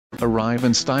Arrive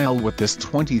in style with this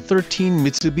 2013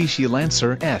 Mitsubishi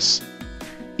Lancer S.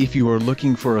 If you are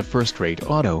looking for a first-rate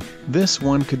auto, this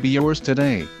one could be yours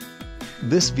today.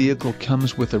 This vehicle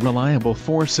comes with a reliable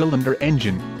 4-cylinder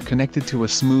engine, connected to a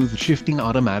smooth shifting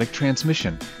automatic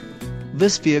transmission.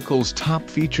 This vehicle's top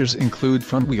features include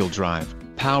front-wheel drive,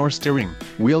 power steering,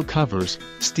 wheel covers,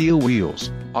 steel wheels,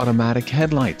 automatic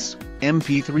headlights,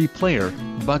 MP3 player,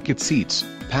 bucket seats,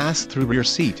 pass-through rear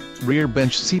seat, rear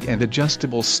bench seat and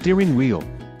adjustable steering wheel.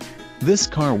 This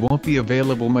car won't be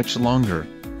available much longer.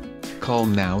 Call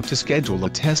now to schedule a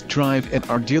test drive at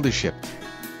our dealership.